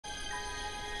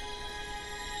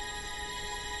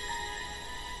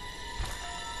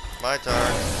My turn.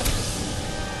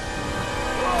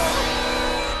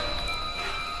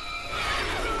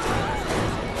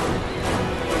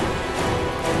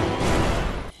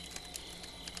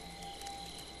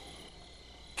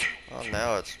 Oh,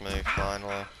 now it's me,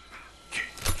 finally.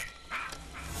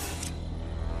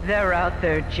 They're out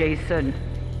there, Jason.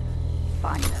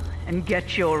 Find them and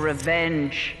get your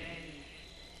revenge.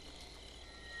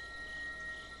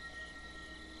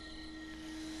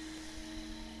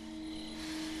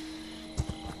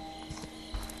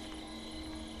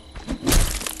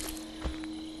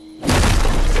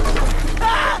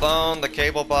 The phone, the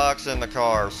cable box, and the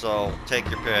car, so take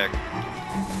your pick.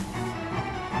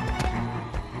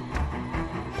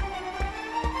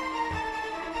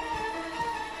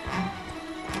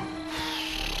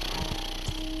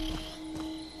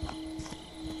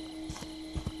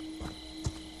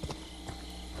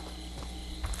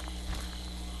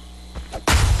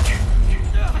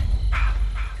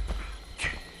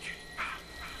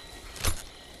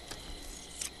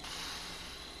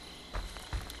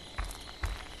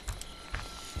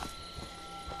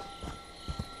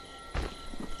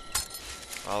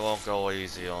 I won't go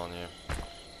easy on you.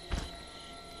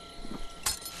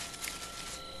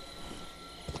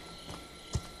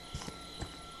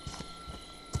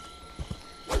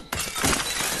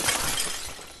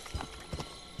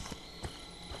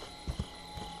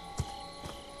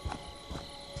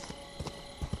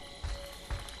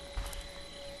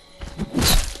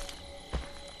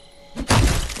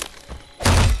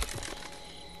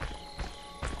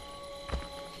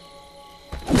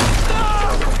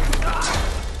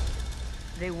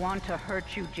 They want to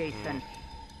hurt you, Jason.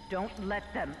 Don't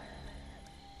let them.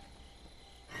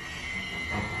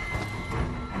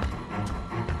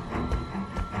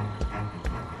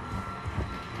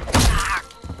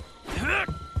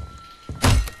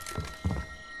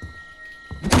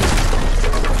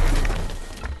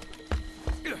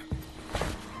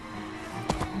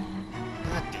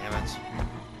 God damn it.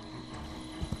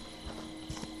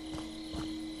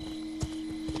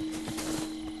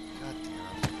 God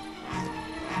damn it.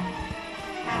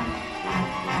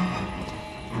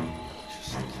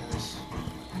 Just in case.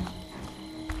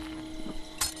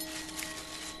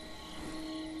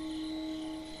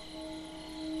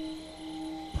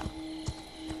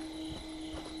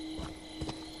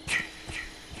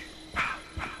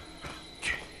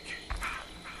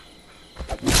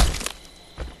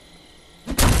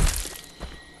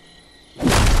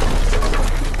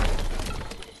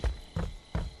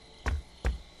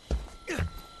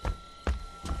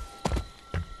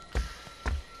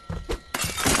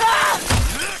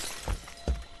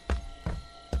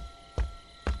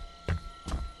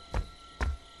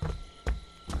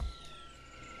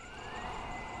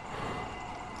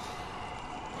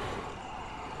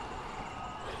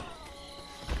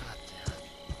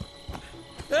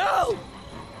 No!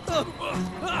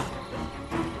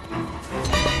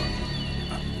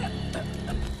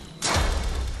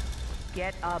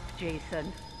 Get up,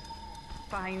 Jason.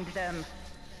 Find them.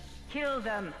 Kill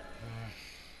them.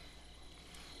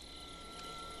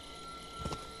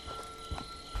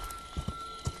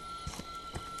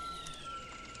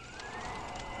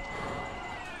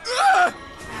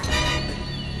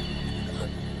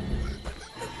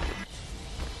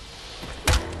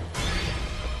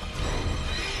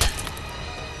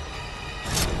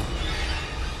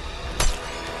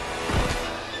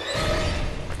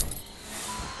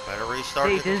 Better restart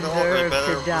They the controller. deserve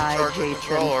Better to die, recharge the Jason.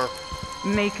 controller.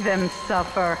 Make them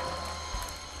suffer.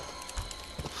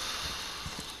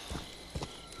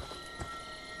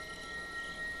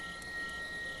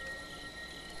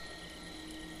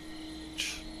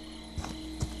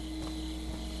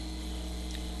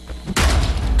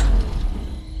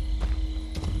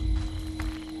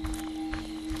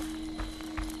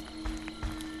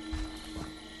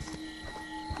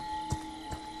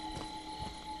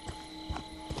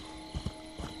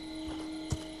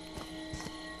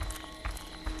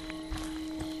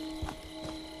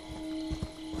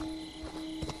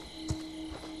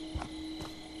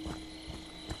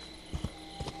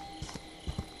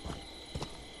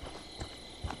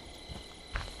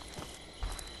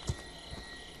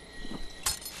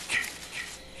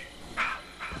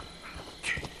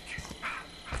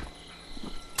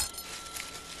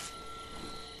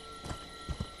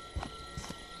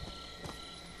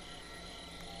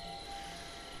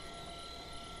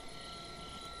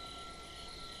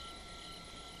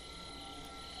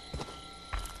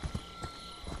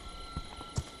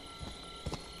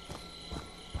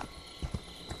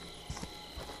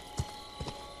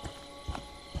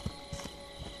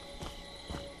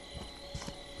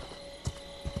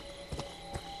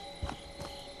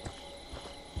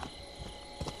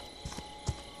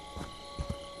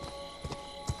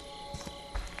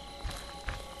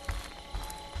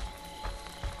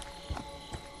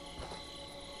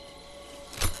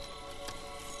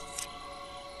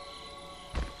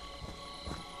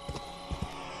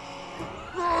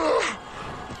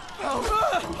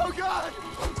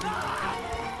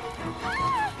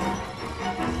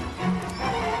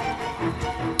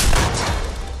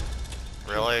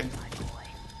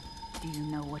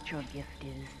 what your gift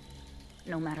is.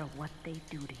 No matter what they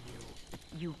do to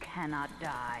you, you cannot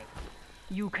die.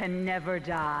 You can never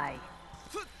die.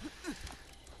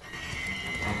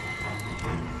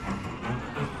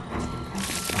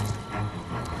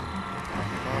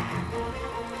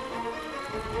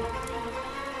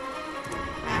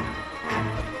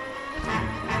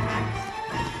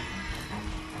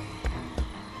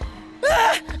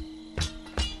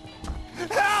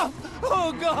 Help!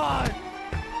 Oh, God!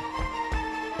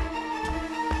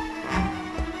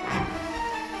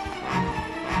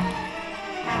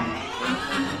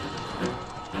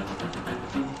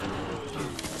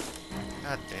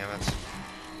 God damn it.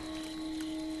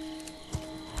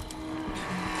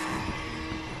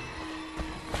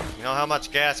 You know how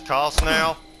much gas costs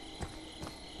now?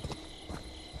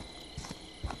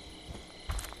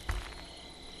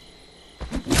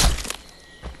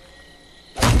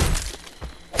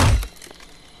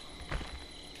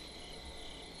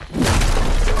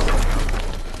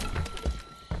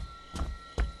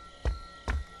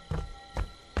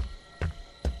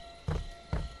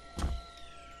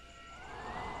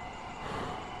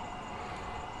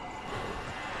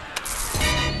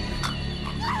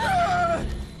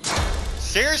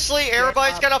 Seriously?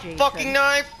 Everybody's got a Jason. fucking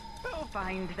knife?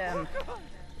 Find them.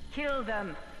 Kill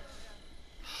them.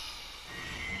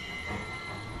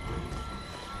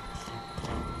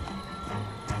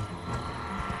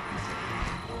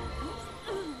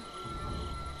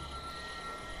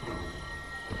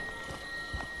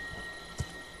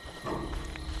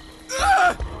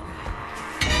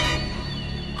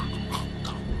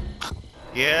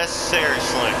 Yes,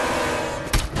 seriously.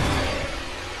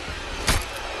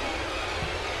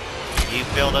 You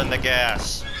filled in the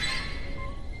gas.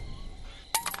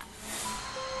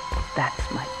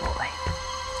 That's my boy.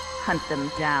 Hunt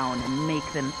them down and make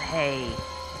them pay.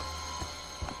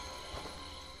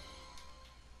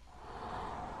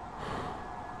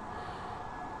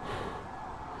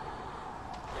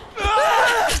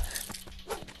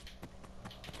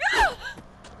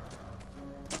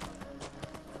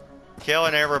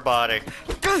 Killing everybody.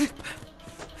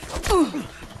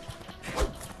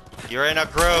 You're in a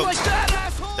group. Like that,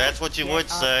 asshole! That's what you would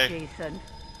Get up, say. Jason.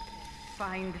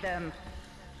 Find them.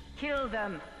 Kill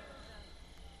them.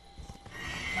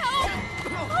 Help!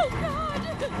 Oh, God!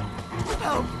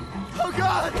 Help! Oh,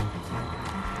 God!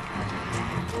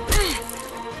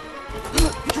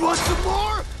 You want some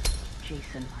more?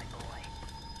 Jason, my boy.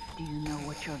 Do you know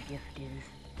what your gift is?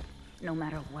 No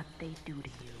matter what they do to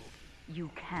you, you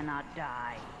cannot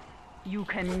die. You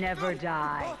can never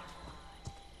die.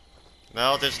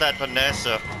 No, there's that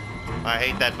Vanessa. I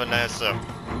hate that Vanessa.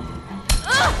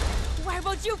 Why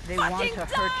won't you They fucking want to die?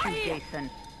 hurt you, Jason.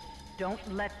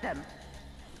 Don't let them.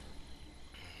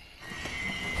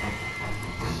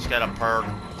 She's got a perk.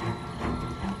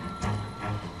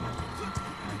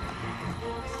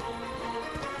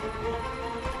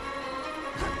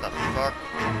 What the fuck?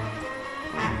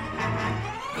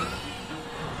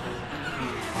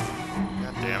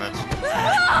 God damn it.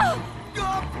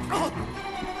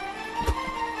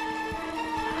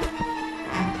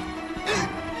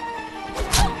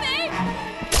 Help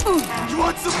me! You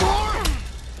want some more?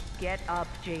 Get up,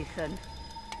 Jason.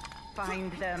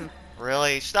 Find them.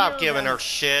 Really? Stop Kill giving them. her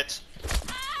shit.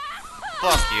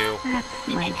 Fuck you. That's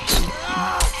my Jason.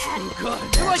 Oh,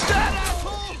 God. You like that,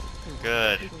 asshole?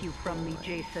 Good. Take you from me,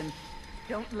 Jason.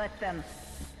 Don't let them.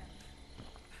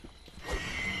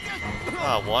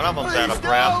 Oh, one of them's out of Please,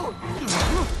 breath.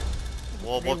 no!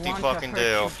 Well, They what do you want fucking to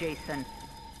hurt do? you, Jason.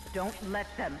 Don't let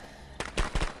them.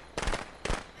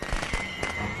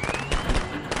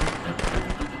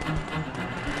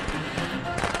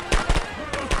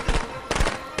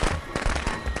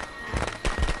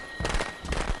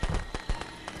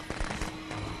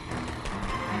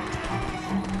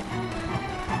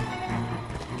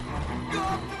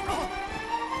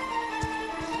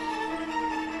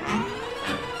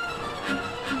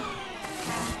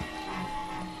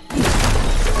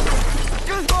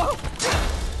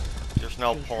 There's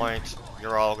no point.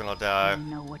 You're all gonna die. You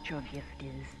know what your gift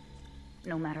is.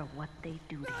 No matter what they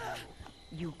do to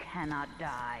you, you cannot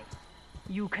die.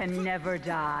 You can never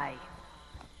die.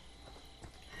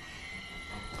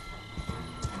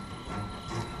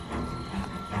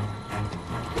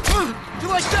 You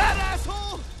like that,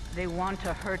 asshole? They want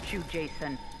to hurt you,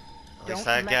 Jason. At least Don't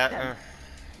I let got them. her.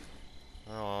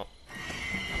 Oh.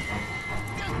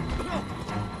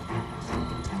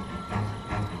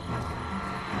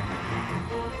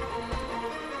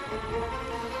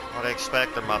 What I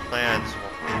expected my fans.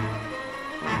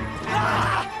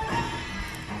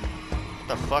 What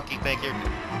the fuck you think you're...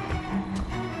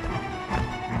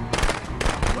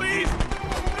 Please!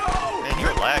 No!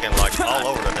 You're lagging like all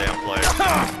over the damn place.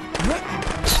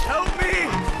 Help me!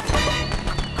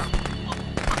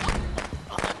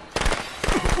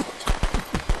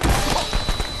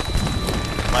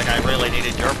 Like I really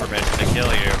needed your permission to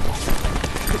kill you.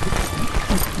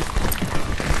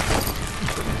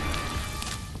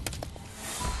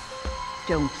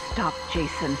 Don't stop,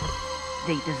 Jason.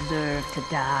 They deserve to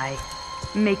die.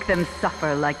 Make them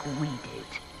suffer like we did.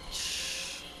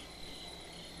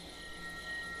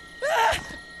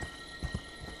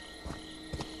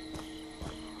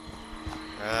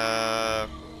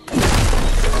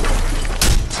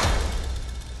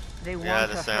 They want Yeah,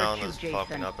 to the sound hurt you, is Jason.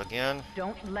 fucking up again.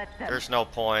 Don't let them. There's no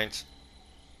point.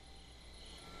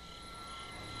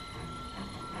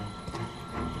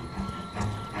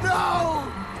 No!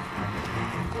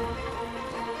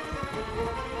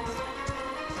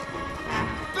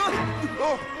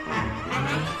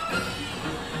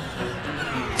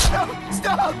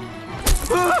 Stop!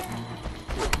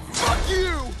 Fuck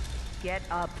you! Get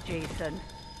up, Jason.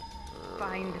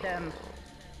 Find them.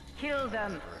 Kill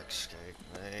them. Escape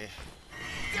me.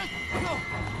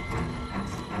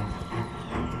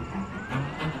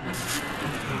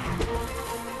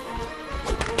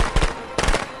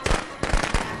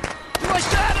 You like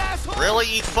that, asshole? Really,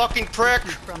 you fucking prick?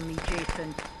 From me,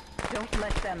 Jason. Don't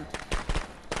let them.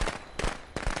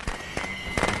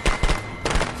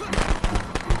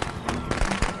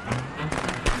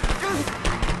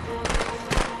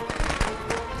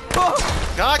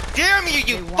 God damn you,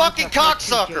 you They want fucking to hurt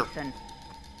you, cocksucker! Jason.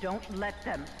 Don't let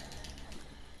them.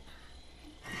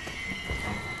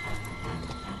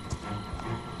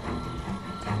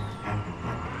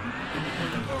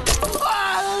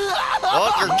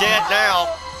 Well, you're dead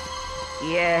now.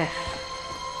 Yes.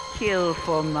 Kill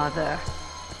for Mother.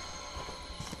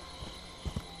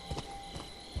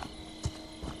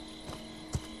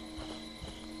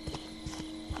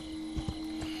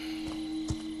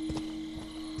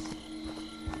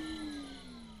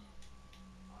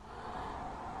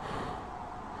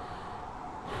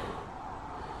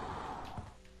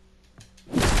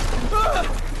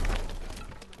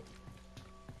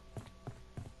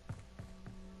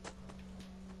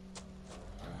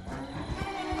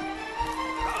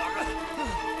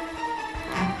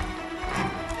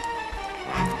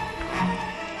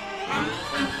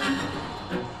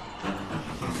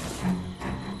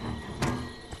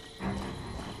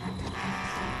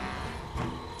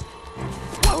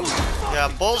 Yeah,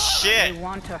 They bullshit.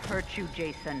 want to hurt you,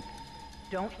 Jason.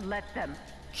 Don't let them.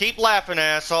 Keep laughing,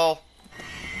 asshole.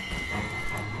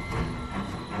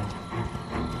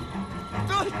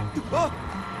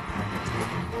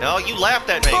 No, you laughed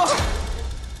at me.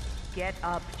 Get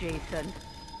up, Jason.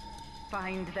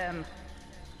 Find them.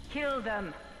 Kill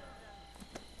them.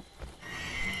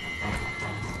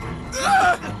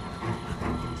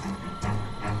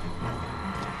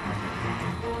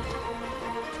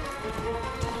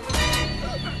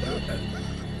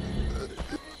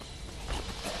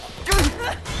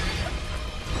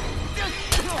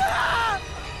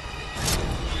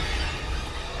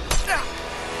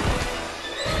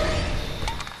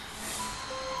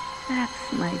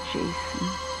 That's my Jason.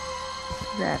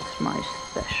 That's my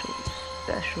special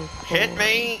Hit boy.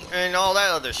 me and all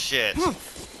that other shit.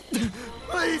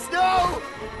 Please, no!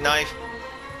 Knife.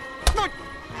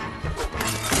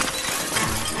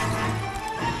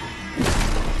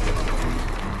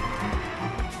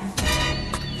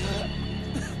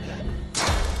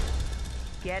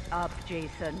 Get up,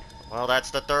 Jason. Well,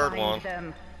 that's the third Find one.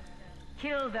 them.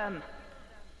 Kill them.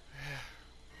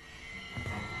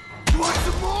 You want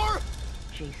some more?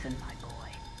 Jason, my boy,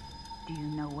 do you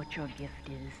know what your gift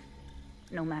is?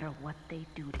 No matter what they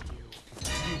do to you,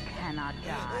 you cannot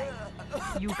die.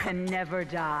 You can never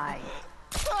die.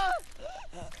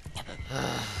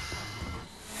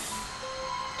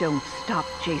 Don't stop,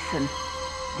 Jason.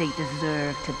 They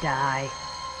deserve to die.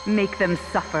 Make them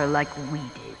suffer like we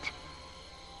did.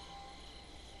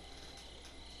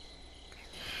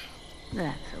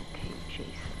 That's okay,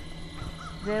 Jason.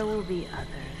 There will be others.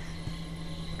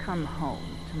 Come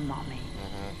home to Mommy.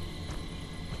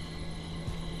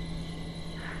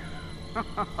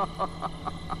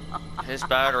 His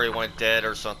battery went dead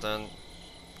or something.